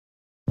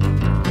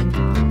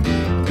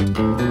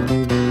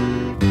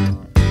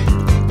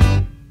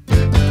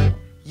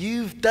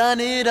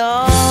done it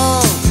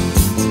all.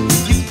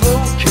 You've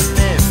broken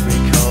every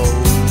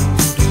code,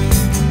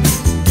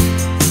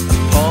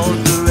 appalled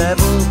the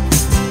rebel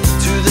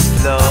to the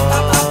floor.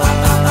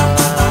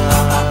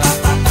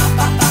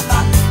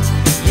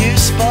 You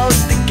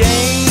spoiled the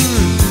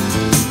game,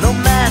 no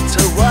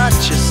matter what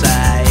you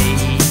say.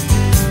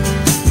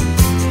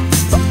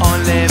 But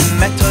only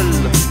metal,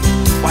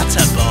 what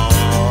a bore.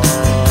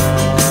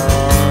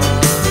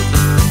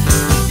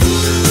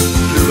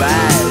 Blue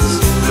eyes,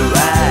 blue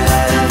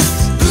eyes,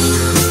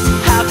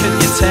 how can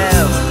you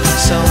tell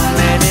so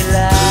many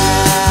lies?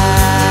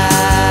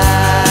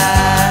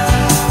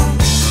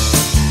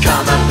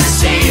 Come up and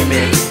see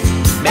me,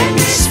 make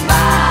me smile.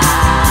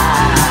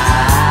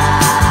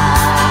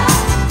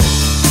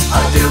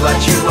 I'll do what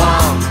you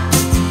want,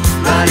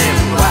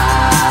 running wild.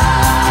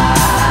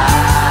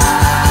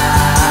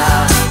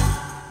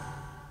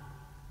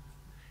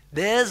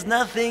 There's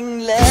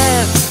nothing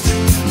left,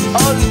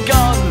 all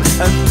gone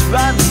and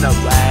run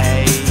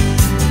away.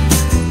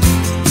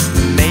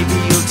 Maybe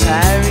you'll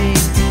tarry